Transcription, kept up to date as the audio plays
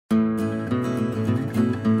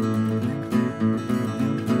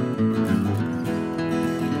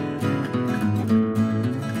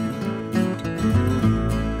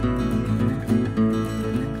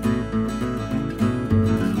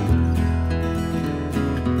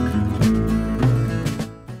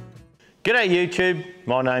G'day YouTube,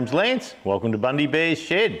 my name's Lance. Welcome to Bundy Bear's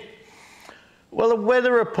Shed. Well, the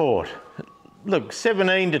weather report. Look,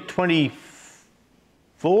 17 to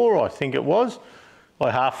 24, I think it was.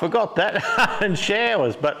 I half forgot that, and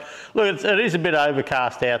showers. But look, it is a bit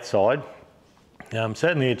overcast outside.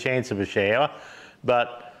 Certainly a chance of a shower.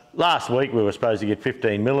 But last week we were supposed to get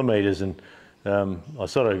 15 millimetres, and I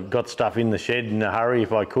sort of got stuff in the shed in a hurry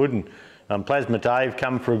if I could. And Plasma Dave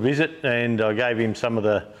come for a visit, and I gave him some of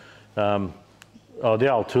the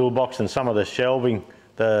old toolbox and some of the shelving,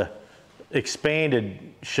 the expanded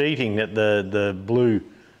sheeting that the blue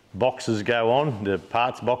boxes go on, the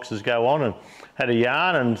parts boxes go on, and had a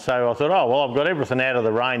yarn. And so I thought, oh well, I've got everything out of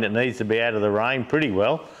the rain that needs to be out of the rain pretty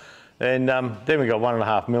well. And then we got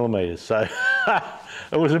 1.5 millimetres, so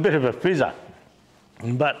it was a bit of a fizzer.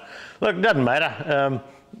 But look, it doesn't matter.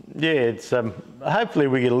 Yeah, it's hopefully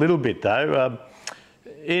we get a little bit though.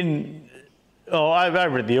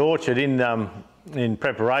 Over at the orchard in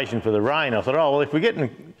preparation for the rain, I thought, oh well, if we're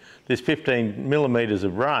getting this 15 millimetres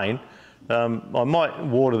of rain, I might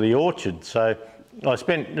water the orchard. So I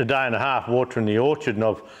spent a day and a half watering the orchard, and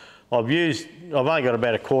I've only got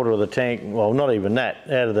about a quarter of the tank, well not even that,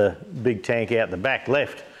 out of the big tank out the back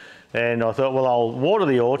left. And I thought, well, I'll water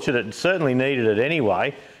the orchard. It certainly needed it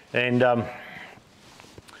anyway, and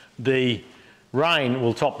the rain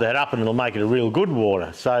will top that up and it'll make it a real good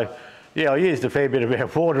water. So yeah, I used a fair bit of our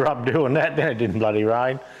water up doing that, then it didn't bloody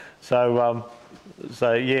rain. So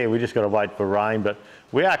yeah, we just got to wait for rain, but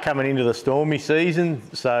we are coming into the stormy season,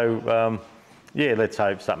 so yeah, let's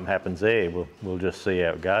hope something happens there. We'll just see how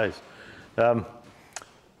it goes.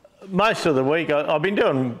 Most of the week I've been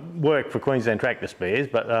doing work for Queensland Tractor Spares,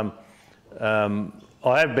 but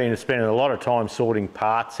I have been spending a lot of time sorting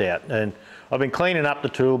parts out, and I've been cleaning up the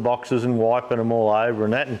toolboxes and wiping them all over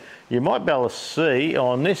and that, and you might be able to see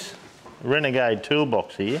on this Renegade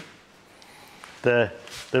toolbox here, the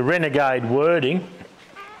Renegade wording.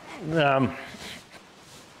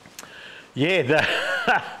 Yeah,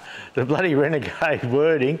 the bloody Renegade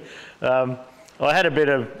wording. I had a bit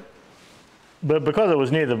of, but because it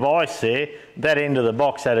was near the vise there, that end of the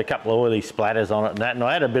box had a couple of oily splatters on it and that, and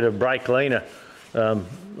I had a bit of brake cleaner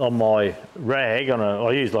on my rag,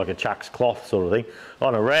 I used like a Chuck's cloth sort of thing,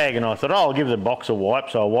 on a rag, and I thought, oh, I'll give the box a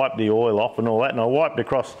wipe, so I wiped the oil off and all that, and I wiped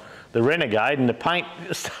across the Renegade, and the paint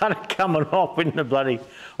started coming off in the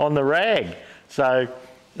on the rag. So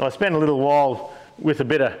I spent a little while with a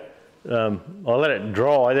bit of, I let it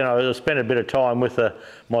dry, then I spent a bit of time with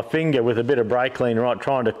my finger with a bit of brake cleaner, right,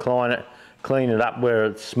 trying to clean it up where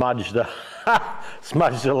it smudged the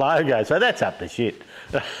smudged the logo. So that's up to shit.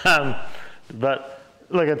 But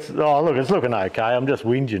look, it's looking okay. I'm just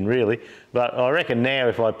whinging really. But I reckon now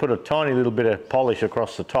if I put a tiny little bit of polish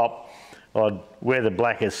across the top, where the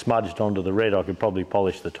black is smudged onto the red, I could probably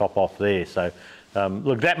polish the top off there. So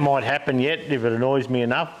look, that might happen yet if it annoys me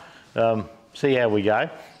enough. See how we go.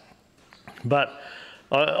 But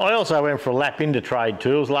I also went for a lap into Trade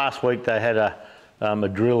Tools. Last week they had a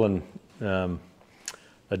drill and angle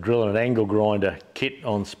grinder kit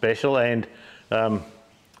on special, and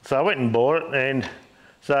so I went and bought it. And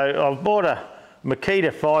so I've bought a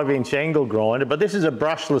Makita 5-inch angle grinder, but this is a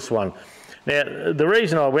brushless one. Now the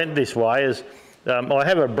reason I went this way is I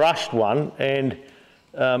have a brushed one, and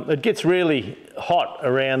it gets really hot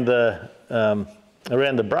around the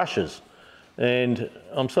brushes, and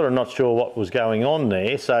I'm sort of not sure what was going on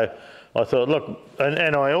there. So I thought, look,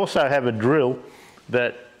 and I also have a drill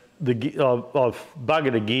that I've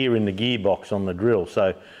buggered a gear in the gearbox on the drill.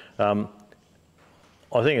 So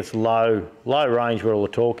I think it's low range where all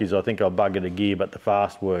the torque is. I think I buggered a gear, but the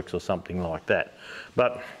fast works or something like that.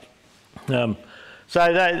 But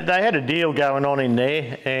so they had a deal going on in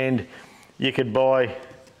there, and you could buy,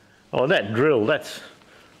 oh, that drill, that's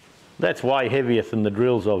way heavier than the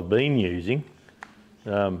drills I've been using.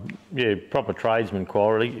 Yeah, proper tradesman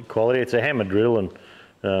quality. It's a hammer drill, and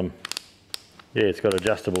yeah, it's got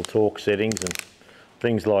adjustable torque settings and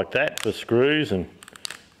things like that for screws, and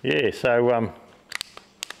yeah, so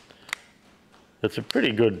it's a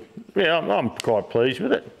pretty good, yeah, I'm quite pleased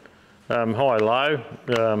with it. High-low,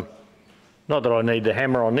 not that I need the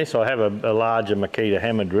hammer on this, I have a larger Makita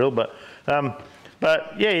hammer drill, but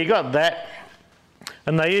yeah, you got that.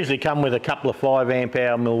 And they usually come with a couple of 5 amp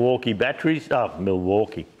hour Makita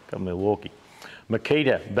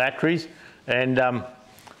batteries. And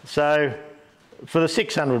so for the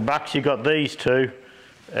 $600 you got these two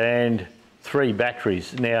and 3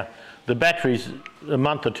 batteries. Now the batteries, a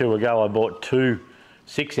month or two ago I bought 2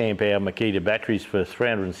 6 amp hour Makita batteries for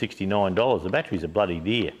 $369. The batteries are bloody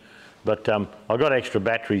dear. But I got extra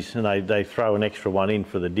batteries, and they throw an extra one in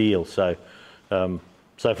for the deal. So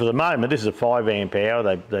So for the moment, this is a 5 amp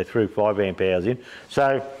hour. They threw 5 amp hours in.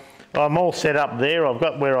 So I'm all set up there. I've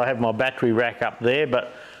got where I have my battery rack up there,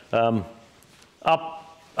 but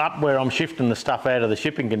up where I'm shifting the stuff out of the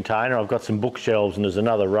shipping container, I've got some bookshelves, and there's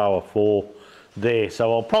another row of 4 there.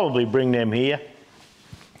 So I'll probably bring them here.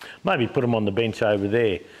 Maybe put them on the bench over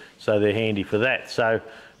there, so they're handy for that. So,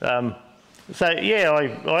 yeah,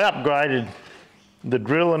 I upgraded the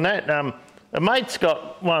drill and that. A mate's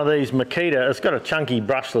got one of these Makita. It's got a chunky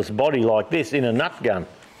brushless body like this in a nut gun.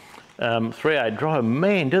 3/8 drive.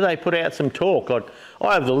 Man, do they put out some torque. Like,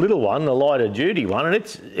 I have the little one, the lighter duty one, and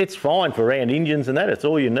it's fine for round engines and that. It's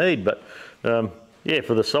all you need. But yeah,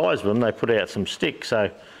 for the size of them, they put out some stick.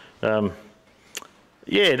 So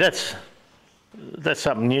yeah, that's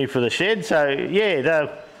something new for the shed. So yeah,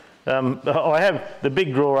 I have the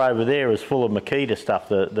big drawer over there is full of Makita stuff.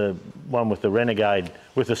 The one with the Renegade,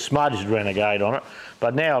 with the smudged Renegade on it.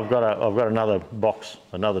 But now I've got another box,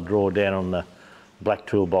 another drawer down on the black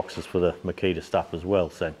tool boxes for the Makita stuff as well.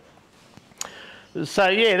 So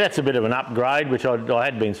yeah, that's a bit of an upgrade, which I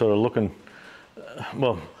had been sort of looking.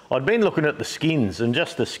 Well, I'd been looking at the skins, and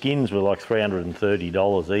just the skins were like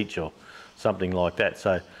 $330 each or something like that.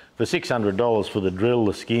 So for $600 for the drill,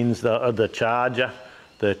 the skins, the charger,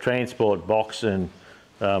 the transport box, and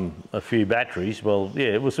a few batteries, well, yeah,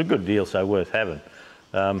 it was a good deal, so worth having.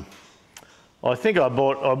 I think I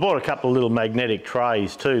bought a couple of little magnetic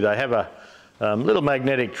trays too. They have a little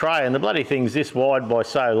magnetic tray, and the bloody thing's this wide by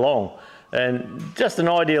so long, and just an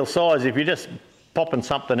ideal size if you're just popping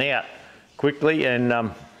something out quickly,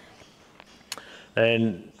 and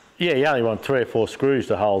yeah, you only want 3 or 4 screws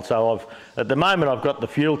to hold. So at the moment I've got the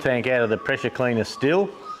fuel tank out of the pressure cleaner still,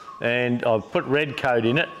 and I've put red coat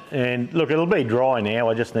in it, and look, it'll be dry now.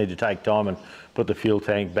 I just need to take time and put the fuel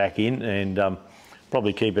tank back in, and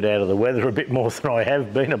probably keep it out of the weather a bit more than I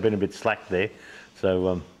have been. I've been a bit slack there,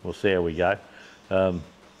 so we'll see how we go.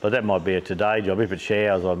 But that might be a today job. If it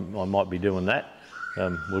showers, I might be doing that.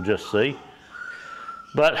 We'll just see.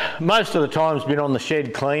 But most of the time's been on the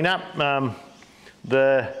shed cleanup.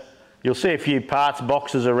 You'll see a few parts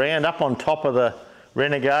boxes around up on top of the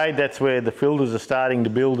Renegade. That's where the filters are starting to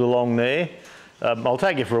build along there. I'll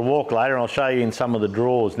take you for a walk later, and I'll show you in some of the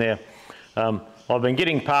drawers. Now, I've been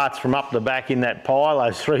getting parts from up the back in that pile,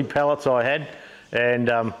 those 3 pallets I had, and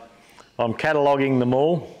I'm cataloguing them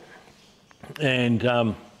all, and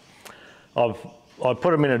I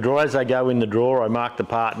put them in a drawer. As they go in the drawer, I mark the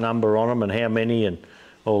part number on them and how many and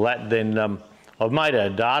all that. Then I've made a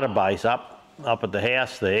database up at the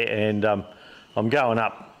house there, and I'm going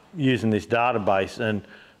up using this database, and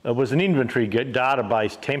it was an inventory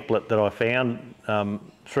database template that I found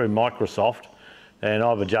through Microsoft, and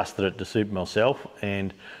I've adjusted it to suit myself.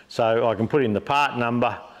 And so I can put in the part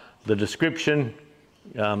number, the description,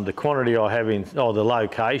 the quantity I have in, the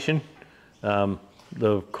location,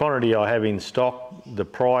 the quantity I have in stock, the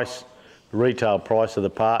price, the retail price of the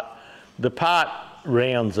part. The part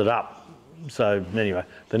rounds it up. So anyway,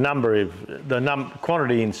 the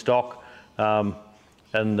quantity in stock, and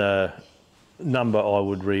the number I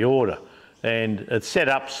would reorder. And it's set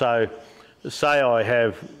up so, say I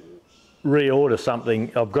have reorder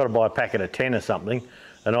something, I've got to buy a packet of 10 or something,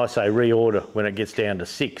 and I say reorder when it gets down to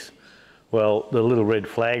 6. Well, the little red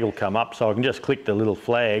flag will come up, so I can just click the little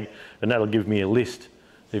flag, and that'll give me a list.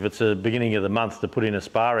 If it's the beginning of the month to put in a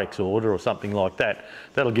Sparex order or something like that,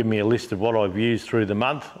 that'll give me a list of what I've used through the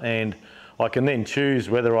month, and I can then choose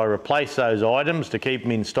whether I replace those items to keep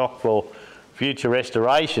them in stock for future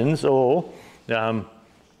restorations, or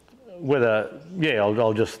whether, yeah,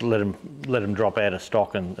 I'll just let them drop out of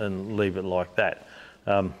stock and leave it like that.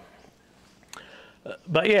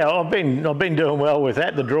 But yeah, I've been doing well with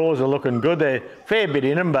that. The drawers are looking good. They're a fair bit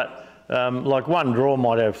in them, but like one drawer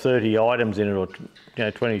might have 30 items in it, or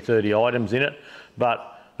 20, 30 items in it.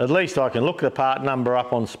 But at least I can look the part number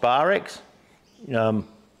up on Sparex.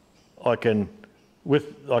 I can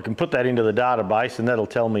put that into the database, and that'll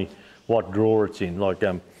tell me what drawer it's in. Like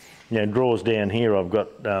drawers down here, I've got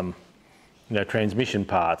transmission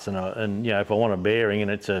parts, and if I want a bearing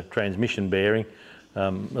and it's a transmission bearing,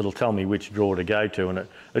 it'll tell me which drawer to go to, and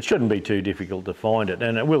it shouldn't be too difficult to find it,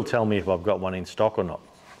 and it will tell me if I've got one in stock or not.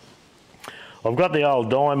 I've got the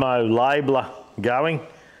old Dymo labeler going,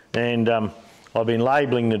 and I've been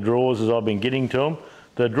labelling the drawers as I've been getting to them.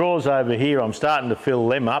 The drawers over here, I'm starting to fill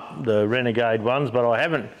them up, the Renegade ones, but I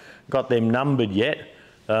haven't got them numbered yet.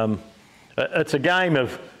 It's a game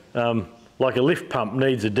of, like a lift pump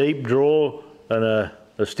needs a deep drawer, and a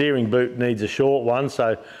steering boot needs a short one,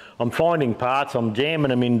 so I'm finding parts, I'm jamming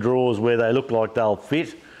them in drawers where they look like they'll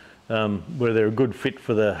fit, where they're a good fit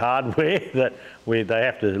for the hardware where they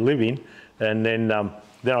have to live in, and then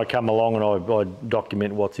I come along and I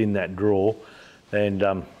document what's in that drawer. And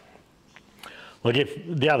like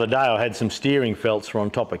the other day I had some steering felts for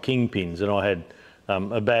on top of kingpins, and I had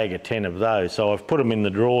a bag of 10 of those, so I've put them in the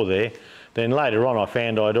drawer there. Then later on I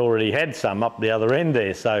found I'd already had some up the other end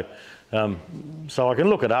there, so I can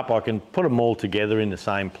look it up, I can put them all together in the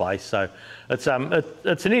same place. So it's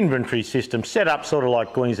an inventory system set up sort of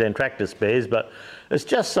like Queensland Tractor Spares, but it's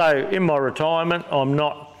just so in my retirement I'm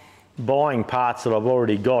not buying parts that I've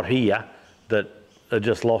already got here that are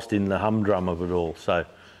just lost in the humdrum of it all. So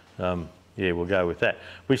yeah, we'll go with that.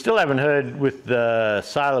 We still haven't heard with the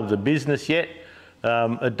sale of the business yet.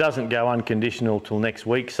 It doesn't go unconditional till next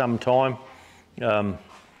week sometime.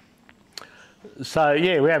 So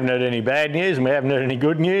yeah, we haven't heard any bad news and we haven't heard any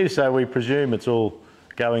good news, so we presume it's all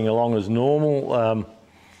going along as normal.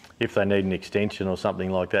 If they need an extension or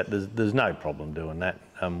something like that, there's no problem doing that.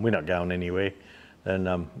 We're not going anywhere,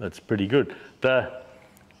 and it's pretty good. The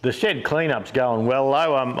shed cleanup's going well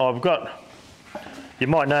though. I've got, you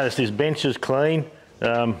might notice this bench is clean.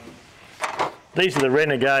 These are the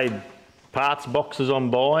Renegade parts boxes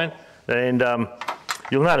I'm buying, and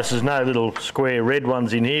you'll notice there's no little square red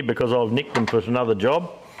ones in here because I've nicked them for another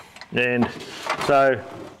job. And so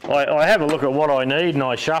I have a look at what I need and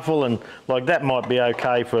I shuffle, and like that might be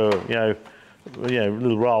okay for you know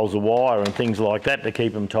little rolls of wire and things like that to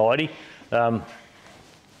keep them tidy.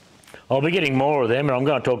 I'll be getting more of them, and I'm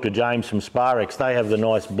going to talk to James from Sparex. They have the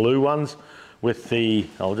nice blue ones with the,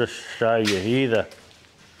 I'll just show you here,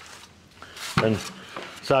 and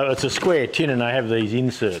so it's a square tin and they have these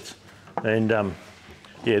inserts, and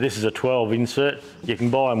yeah, this is a 12 insert. You can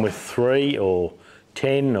buy them with 3 or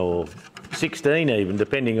 10 or 16 even,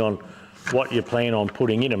 depending on what you plan on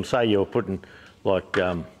putting in them. Say you're putting like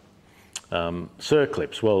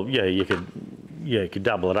circlips, well yeah, you could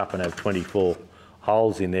double it up and have 24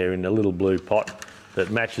 holes in there in a little blue pot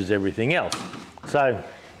that matches everything else. So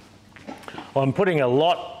I'm putting a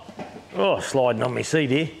lot, oh, sliding on my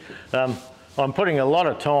seat here. I'm putting a lot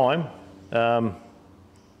of time.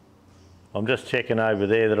 I'm just checking over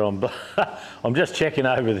there that I'm just checking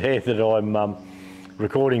over there that I'm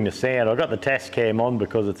recording the sound. I've got the Tascam on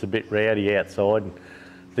because it's a bit rowdy outside and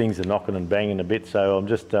things are knocking and banging a bit, so I'm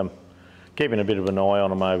just keeping a bit of an eye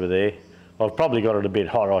on them over there. I've probably got it a bit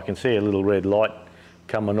hot. I can see a little red light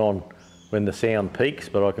coming on when the sound peaks,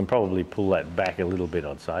 but I can probably pull that back a little bit,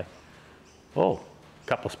 I'd say. Oh, a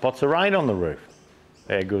couple of spots of rain on the roof.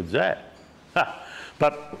 How good's that?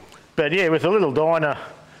 But yeah, with a little dyno,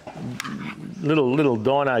 little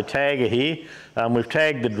dyno tagger here, we've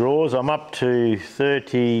tagged the drawers. I'm up to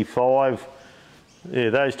 35. Yeah,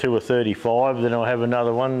 those two are 35. Then I'll have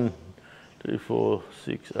another 1, 2, 4,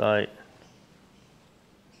 6, 8,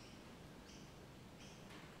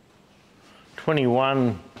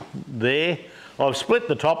 21 there. I've split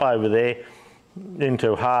the top over there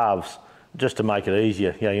into halves just to make it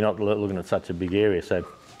easier. You know, you're not looking at such a big area. So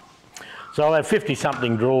I'll have 50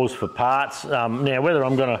 something drawers for parts. Now whether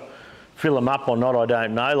I'm going to fill them up or not, I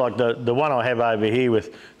don't know. Like the one I have over here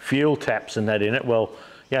with fuel taps and that in it, well,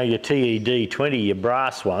 you know, your TED 20, your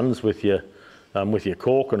brass ones with your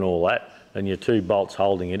cork and all that, and your 2 bolts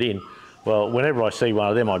holding it in. Well, whenever I see one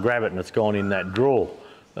of them, I grab it and it's gone in that drawer.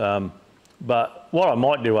 But what I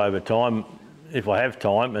might do over time, if I have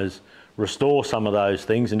time, is restore some of those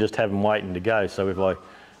things and just have them waiting to go. So if I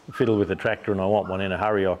fiddle with a tractor and I want one in a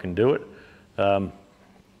hurry, I can do it.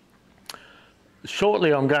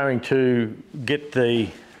 Shortly I'm going to get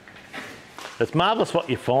it's marvellous what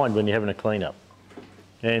you find when you're having a clean up.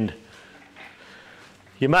 And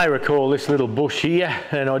you may recall this little bush here,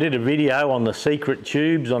 and I did a video on the secret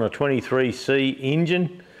tubes on a 23C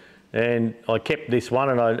engine, and I kept this one,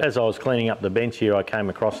 and as I was cleaning up the bench here I came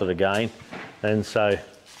across it again. And so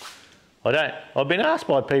I've been asked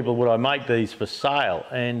by people would I make these for sale,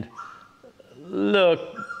 and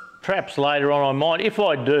look, perhaps later on I might. If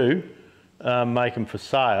I do make them for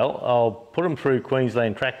sale, I'll put them through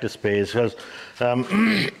Queensland Tractor Spares, because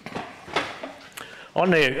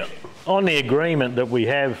on the agreement that we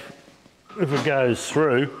have, if it goes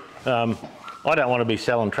through, I don't want to be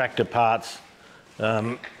selling tractor parts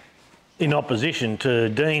in opposition to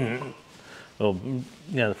Dean, or you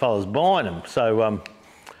know, the fellas buying them.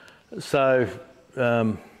 So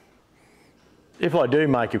if I do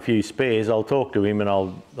make a few spares, I'll talk to him and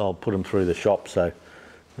I'll put them through the shop. So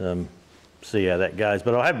see how that goes.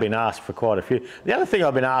 But I have been asked for quite a few. The other thing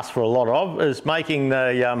I've been asked for a lot of is making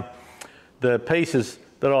the pieces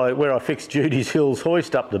that where I fixed Judy's Hills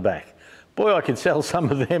hoist up the back. Boy, I could sell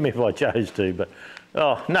some of them if I chose to, but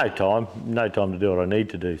oh, no time to do what I need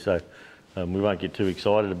to do. So we won't get too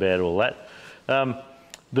excited about all that.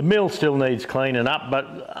 The mill still needs cleaning up,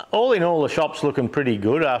 but all in all the shop's looking pretty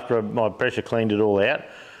good after I pressure cleaned it all out.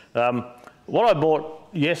 What I bought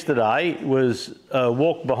yesterday was a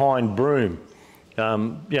walk behind broom,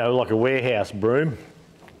 you know, like a warehouse broom.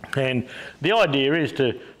 And the idea is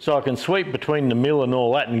so I can sweep between the mill and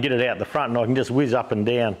all that and get it out the front, and I can just whiz up and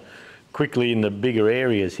down quickly in the bigger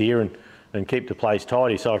areas here and keep the place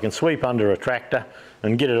tidy. So I can sweep under a tractor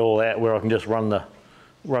and get it all out where I can just run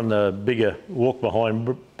the bigger walk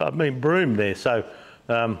behind broom there. So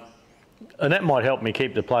and that might help me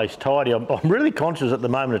keep the place tidy. I'm really conscious at the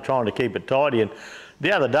moment of trying to keep it tidy. And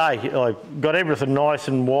the other day I got everything nice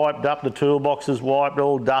and wiped up, the toolboxes wiped,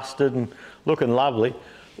 all dusted and looking lovely.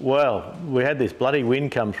 Well, we had this bloody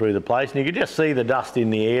wind come through the place and you could just see the dust in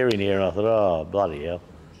the air in here, and I thought, oh bloody hell.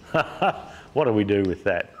 What do we do with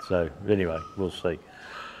that? So anyway, we'll see.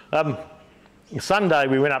 Sunday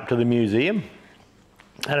we went up to the museum,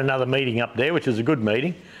 had another meeting up there, which was a good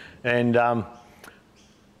meeting, and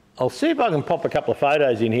I'll see if I can pop a couple of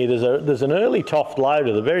photos in here. There's an early Toft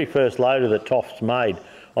loader, the very first loader that Toft's made.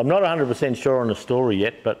 I'm not 100% sure on the story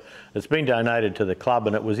yet, but it's been donated to the club,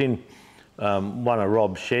 and it was in one of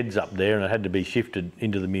Rob's sheds up there, and it had to be shifted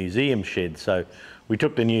into the museum shed. So we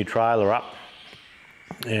took the new trailer up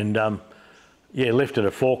and yeah, lifted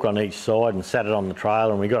a fork on each side and sat it on the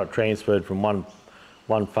trailer, and we got it transferred from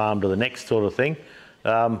one farm to the next sort of thing.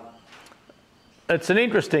 It's an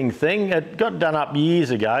interesting thing. It got done up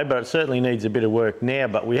years ago, but it certainly needs a bit of work now.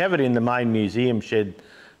 But we have it in the main museum shed,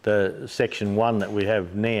 the section 1 that we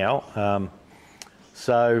have now.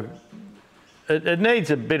 So it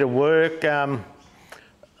needs a bit of work. I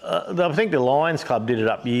think the Lions Club did it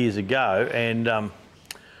up years ago, and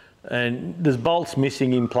there's bolts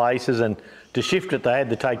missing in places, and to shift it they had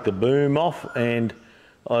to take the boom off, and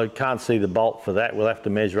I can't see the bolt for that. We'll have to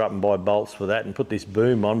measure up and buy bolts for that and put this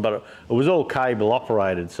boom on, but it was all cable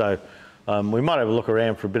operated, so we might have a look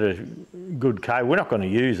around for a bit of good cable. We're not going to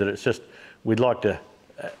use it, it's just we'd like to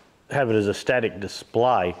have it as a static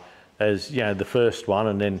display, as you know, the first one,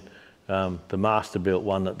 and then the master built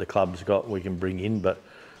one that the club's got we can bring in. But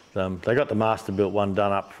they got the master built one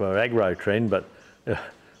done up for Agro Trend, but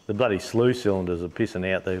the bloody slew cylinders are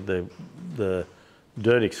pissing out. The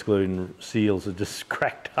dirt excluding seals are just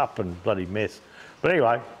cracked up and bloody mess. But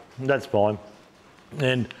anyway, that's fine.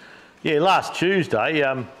 And yeah, last Tuesday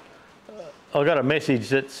I got a message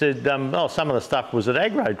that said, oh, some of the stuff was at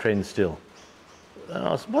Agro Trend still. And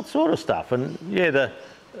I said, what sort of stuff? And yeah,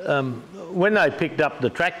 when they picked up the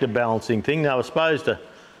tractor balancing thing, they were supposed to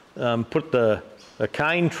put a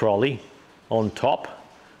cane trolley on top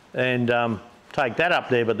and take that up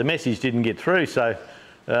there, but the message didn't get through. So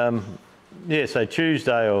yeah, so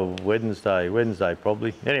Tuesday or Wednesday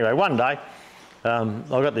probably. Anyway, one day I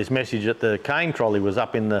got this message that the cane trolley was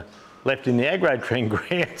up left in the Agro Trend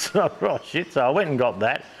grounds. So I thought, oh shit, so I went and got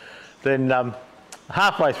that. Then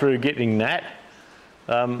halfway through getting that,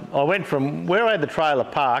 I went from where I had the trailer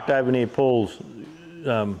parked over near Paul's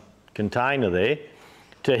container there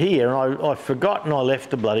to here, and I forgot and I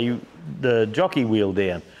left the jockey wheel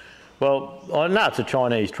down. Well, I know it's a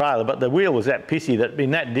Chinese trailer, but the wheel was that pissy that in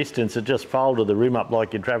that distance it just folded the rim up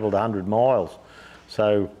like you travelled 100 miles.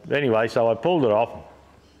 So anyway, so I pulled it off.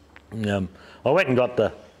 I went and got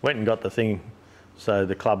the thing, so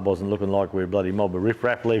the club wasn't looking like we were a bloody mob of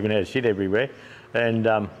riffraff leaving our shit everywhere. And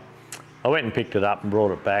I went and picked it up and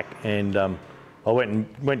brought it back, and I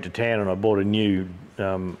went to town and I bought a new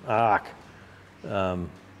ARC XO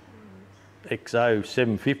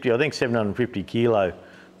 750, I think 750 kilo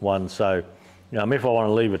one. So if I want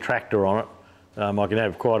to leave a tractor on it, I can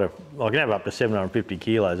have up to 750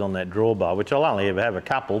 kilos on that drawbar, which I'll only ever have a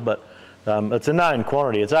couple, but it's a known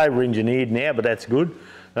quantity. It's over engineered now, but that's good.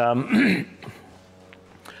 The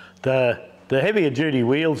heavier duty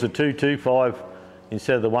wheels are 225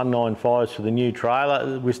 instead of the 195s for the new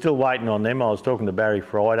trailer. We're still waiting on them. I was talking to Barry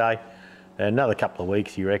Friday, another couple of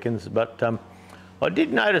weeks he reckons. But I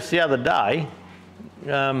did notice the other day,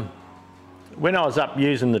 when I was up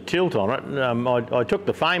using the tilt on it, I took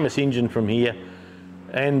the famous engine from here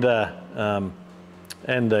and the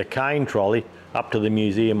cane trolley up to the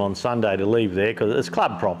museum on Sunday to leave there, because it's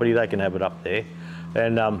club property, they can have it up there.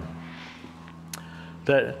 And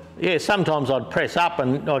yeah, sometimes I'd press up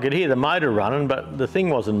and I could hear the motor running, but the thing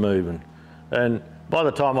wasn't moving. And by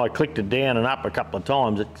the time I clicked it down and up a couple of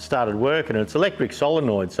times, it started working. And it's electric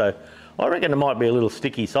solenoid, so I reckon there might be a little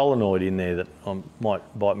sticky solenoid in there that might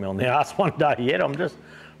bite me on the arse one day yet. I'm just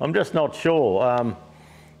not sure.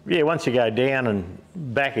 Yeah, once you go down and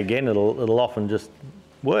back again, it'll often just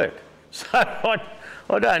work. So I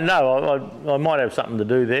don't know. I might have something to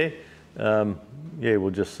do there. Yeah,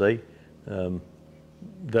 we'll just see.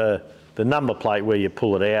 the number plate where you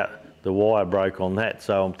pull it out, the wire broke on that,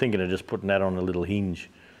 so I'm thinking of just putting that on a little hinge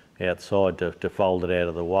outside to fold it out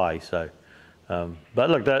of the way. So, but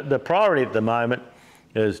look, the priority at the moment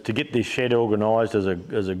is to get this shed organised as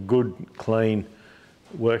a good, clean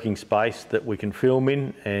working space that we can film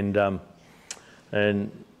in,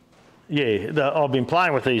 and yeah, I've been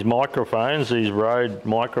playing with these microphones, these Rode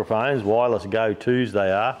microphones, wireless go-tos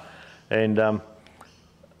they are, and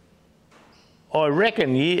I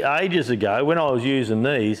reckon ages ago when I was using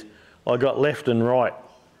these, I got left and right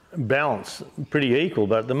balance pretty equal,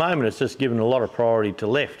 but at the moment it's just given a lot of priority to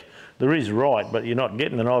left. There is right, but you're not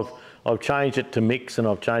getting, and I've changed it to mix, and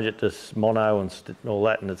I've changed it to mono and all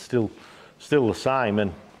that, and it's still the same.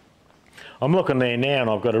 And I'm looking there now, and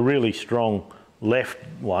I've got a really strong left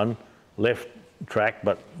track,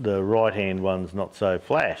 but the right hand one's not so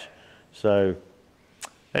flash. So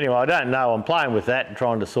anyway, I don't know, I'm playing with that and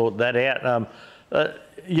trying to sort that out.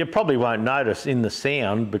 You probably won't notice in the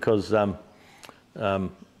sound because I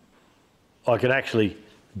can actually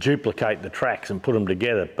duplicate the tracks and put them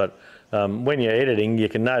together, but when you're editing you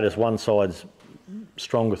can notice one side's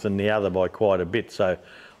stronger than the other by quite a bit, so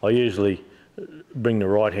I usually bring the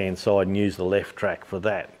right hand side and use the left track for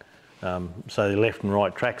that. So the left and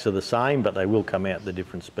right tracks are the same, but they will come out the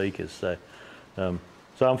different speakers. So, so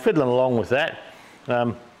I'm fiddling along with that.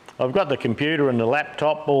 I've got the computer and the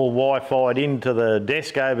laptop all Wi-Fi'd into the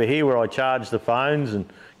desk over here where I charge the phones and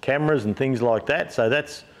cameras and things like that. So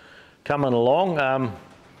that's coming along.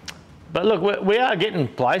 But look, we are getting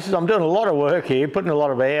places. I'm doing a lot of work here, putting a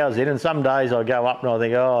lot of hours in, and some days I go up and I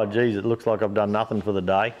think, oh geez, it looks like I've done nothing for the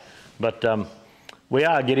day. But we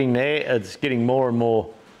are getting there. It's getting more and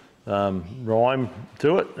more rhyme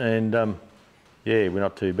to it, and yeah, we're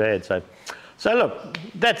not too bad. So look,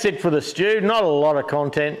 that's it for the stew. Not a lot of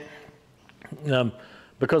content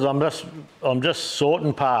because I'm just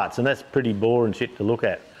sorting parts, and that's pretty boring shit to look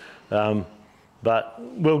at. But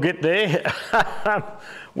we'll get there.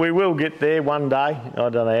 We will get there one day. I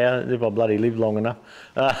don't know how, if I bloody live long enough.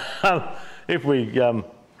 If we,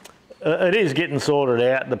 it is getting sorted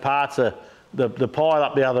out. The parts are, the pile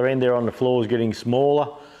up the other end there on the floor is getting smaller.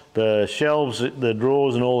 The shelves, the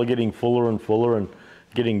drawers and all are getting fuller and fuller and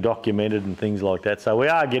getting documented and things like that. So we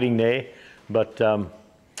are getting there, but I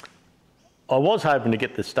was hoping to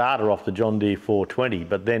get the starter off the John Deere 420,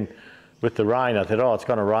 but then with the rain, I thought, oh, it's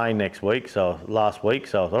going to rain next week, so last week,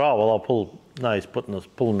 so I thought, oh, well, he's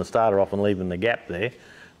pulling the starter off and leaving the gap there,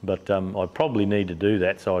 but I probably need to do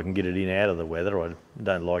that so I can get it in out of the weather. I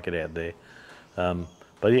don't like it out there.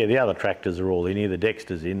 But yeah, the other tractors are all in here. The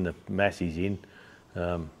Dexter's in, the Massey's in.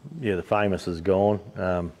 Yeah, the Famous is gone.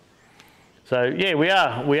 So yeah,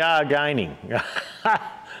 we are gaining.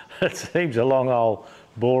 It seems a long old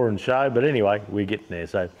boring show, but anyway, we're getting there.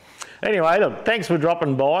 So anyway, look, thanks for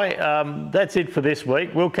dropping by. That's it for this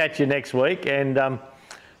week. We'll catch you next week, and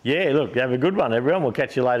yeah, look, have a good one, everyone. We'll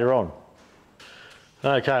catch you later on.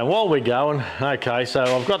 Okay, and while we're going, okay, so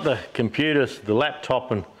I've got the computers, the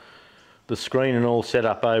laptop and the screen and all set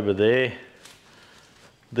up over there.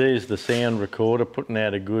 There's the sound recorder putting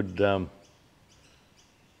out a good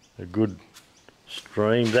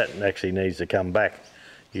stream. That actually needs to come back.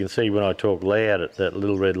 You can see when I talk loud, that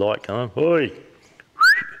little red light coming. Oi!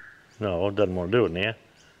 No, I don't want to do it now.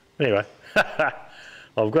 Anyway,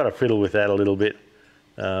 I've got to fiddle with that a little bit.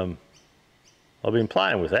 I've been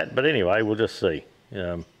playing with that, but anyway, we'll just see.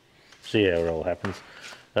 See how it all happens.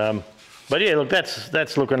 But yeah, look,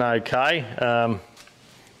 that's looking okay.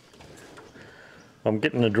 I'm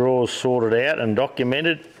getting the drawers sorted out and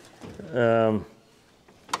documented. Oh,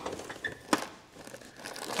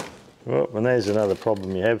 and there's another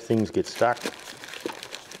problem you have, things get stuck.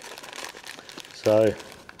 So,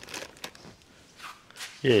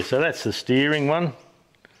 yeah, so that's the steering one.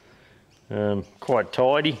 Quite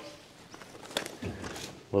tidy.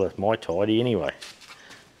 Well, that's my tidy anyway.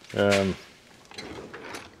 What have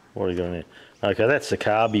you got in there? Okay, that's the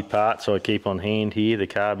carby parts I keep on hand here, the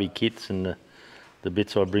carby kits and the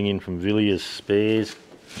bits I bring in from Villiers Spares.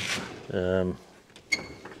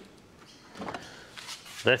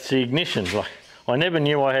 That's the ignition. I never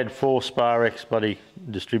knew I had 4 Sparex bloody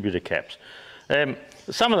distributor caps.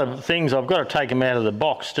 Some of the things I've got to take them out of the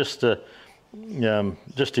box just to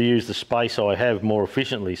use the space I have more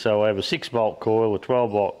efficiently. So I have a 6-volt coil, a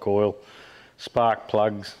 12-volt coil, spark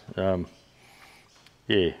plugs,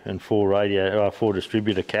 yeah, and 4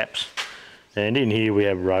 distributor caps. And in here we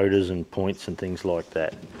have rotors and points and things like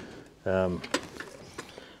that.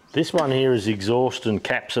 This one here is exhaust and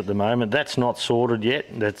caps at the moment. That's not sorted yet.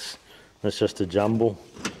 That's just a jumble.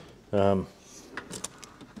 Drawer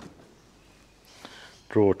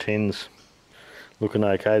 10s looking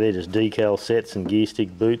okay. They're just decal sets and gear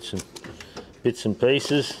stick boots and bits and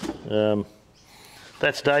pieces.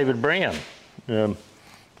 That's David Brown.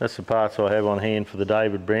 That's the parts I have on hand for the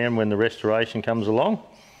David Brown when the restoration comes along.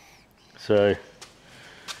 So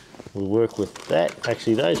we'll work with that.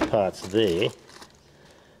 Actually, those parts there.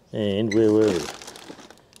 And where were we?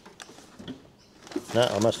 No,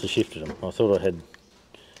 I must have shifted them. I thought I had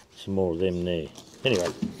some more of them there. Anyway,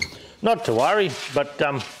 not to worry, but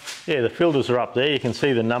yeah, the filters are up there. You can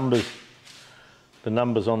see the numbers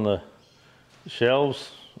on the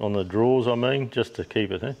shelves, on the drawers I mean, just to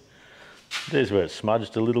keep it there. There's where it's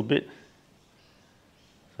smudged a little bit.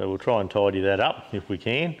 So we'll try and tidy that up if we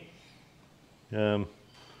can.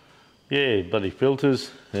 Yeah, bloody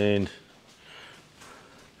filters, and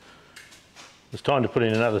it's time to put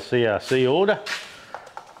in another CRC order.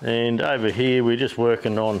 And over here we're just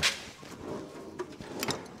working on,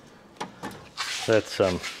 that's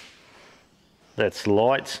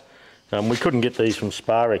lights. We couldn't get these from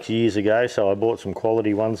Sparex years ago, so I bought some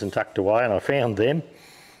quality ones and tucked away, and I found them.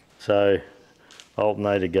 So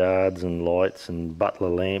alternator guards and lights and butler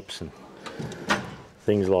lamps and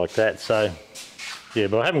things like that. So yeah,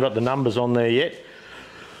 but I haven't got the numbers on there yet.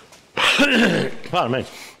 Pardon me.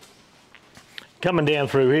 Coming down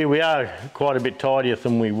through here, we are quite a bit tidier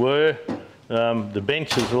than we were. The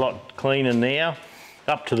bench is a lot cleaner now,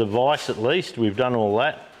 up to the vise at least. We've done all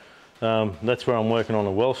that. That's where I'm working on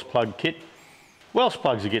a Welsh plug kit. Welsh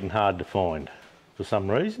plugs are getting hard to find for some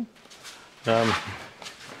reason.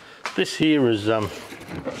 This here is, that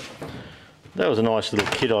was a nice little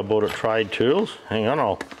kit I bought at Trade Tools. Hang on,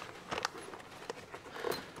 I'll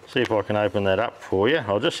see if I can open that up for you.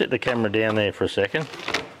 I'll just set the camera down there for a second.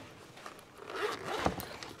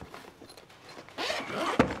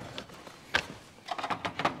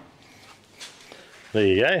 There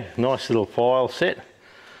you go, nice little file set.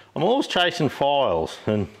 I'm always chasing files,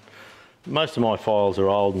 and most of my files are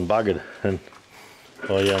old and buggered, and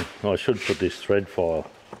I should put this thread file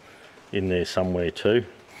in there somewhere too.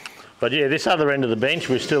 But yeah, this other end of the bench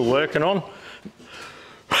we're still working on.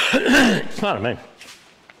 Pardon me.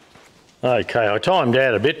 Okay, I timed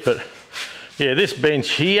out a bit, but yeah, this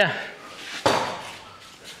bench here,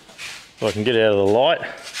 if I can get out of the light,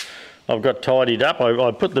 I've got tidied up.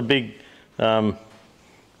 I put the big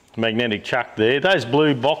magnetic chuck there. Those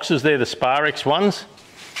blue boxes, they're the Sparex ones,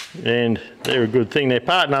 and they're a good thing. Their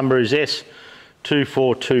part number is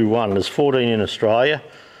S2421. There's 14 in Australia,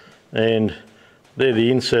 and they're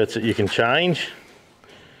the inserts that you can change.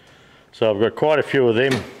 So I've got quite a few of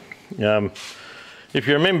them. If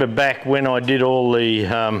you remember back when I did all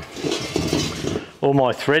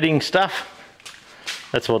my threading stuff,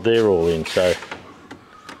 that's what they're all in. So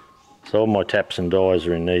all my taps and dies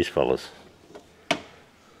are in these fellas.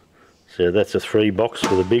 So that's a 3 box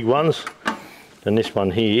for the big ones, and this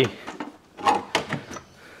one here,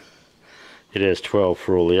 it has 12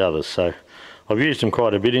 for all the others. So I've used them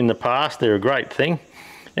quite a bit in the past. They're a great thing,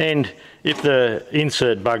 and if the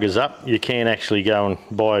insert buggers up, you can actually go and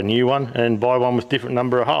buy a new one and buy one with different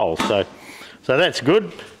number of holes. So that's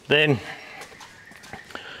good. Then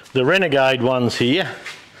the Renegade ones here,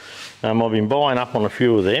 I've been buying up on a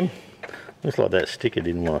few of them. Looks like that sticker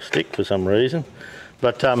didn't want to stick for some reason,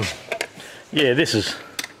 but yeah, this is,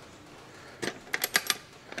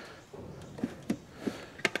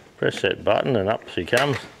 press that button and up she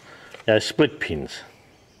comes. Split pins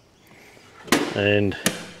and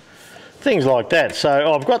things like that.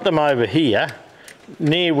 So I've got them over here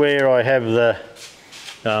near where I have the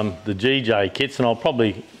GJ kits, and I'll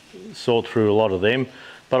probably sort through a lot of them,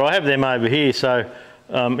 but I have them over here. So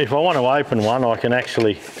if I want to open one, I can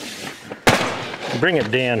actually bring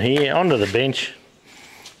it down here onto the bench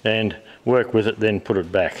and work with it, then put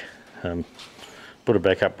it back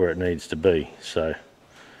up where it needs to be. So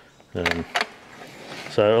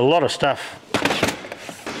so a lot of stuff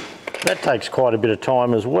that takes quite a bit of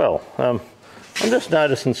time as well. I'm just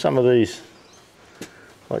noticing some of these,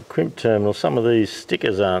 like crimp terminals, some of these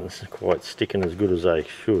stickers aren't quite sticking as good as they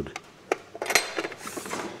should.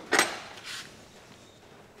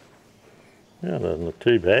 Yeah, doesn't look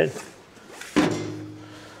too bad.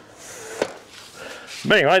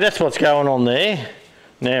 But anyway, that's what's going on there.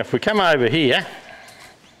 Now if we come over here,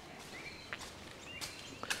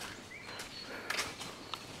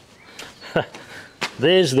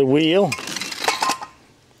 there's the wheel.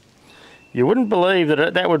 You wouldn't believe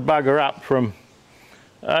that that would bugger up from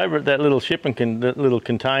over at that little shipping little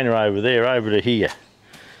container over there over to here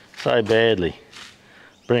so badly.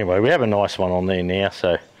 But anyway, we have a nice one on there now,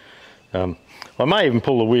 so I may even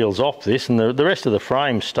pull the wheels off this, and the rest of the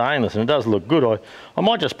frame's stainless and it does look good. I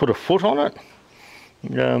might just put a foot on it.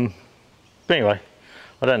 But anyway,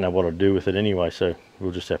 I don't know what I'll do with it anyway, so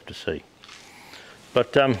we'll just have to see.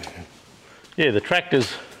 But yeah, the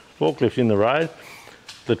tractors, forklift's in the road.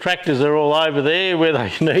 The tractors are all over there where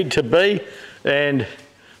they need to be, and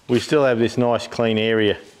we still have this nice clean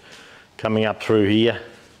area coming up through here.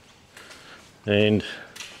 And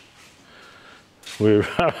we're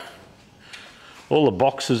all the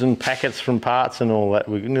boxes and packets from parts and all that,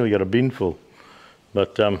 we've nearly got a bin full.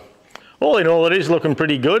 But all in all, it is looking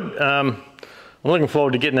pretty good. I'm looking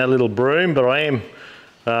forward to getting that little broom, but I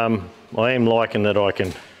am liking that I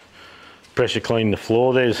can pressure clean the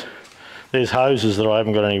floor. There's hoses that I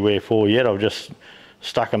haven't got anywhere for yet. I've just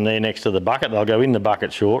stuck them there next to the bucket. They'll go in the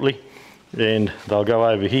bucket shortly, and they'll go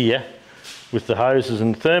over here with the hoses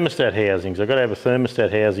and thermostat housings. I've got to have a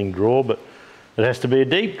thermostat housing drawer, but it has to be a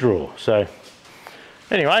deep drawer. So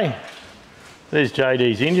anyway, there's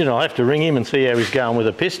JD's engine. I'll have to ring him and see how he's going with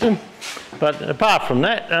a piston. But apart from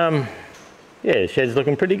that, yeah, the shed's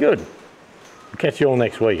looking pretty good. Catch you all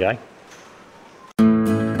next week, eh?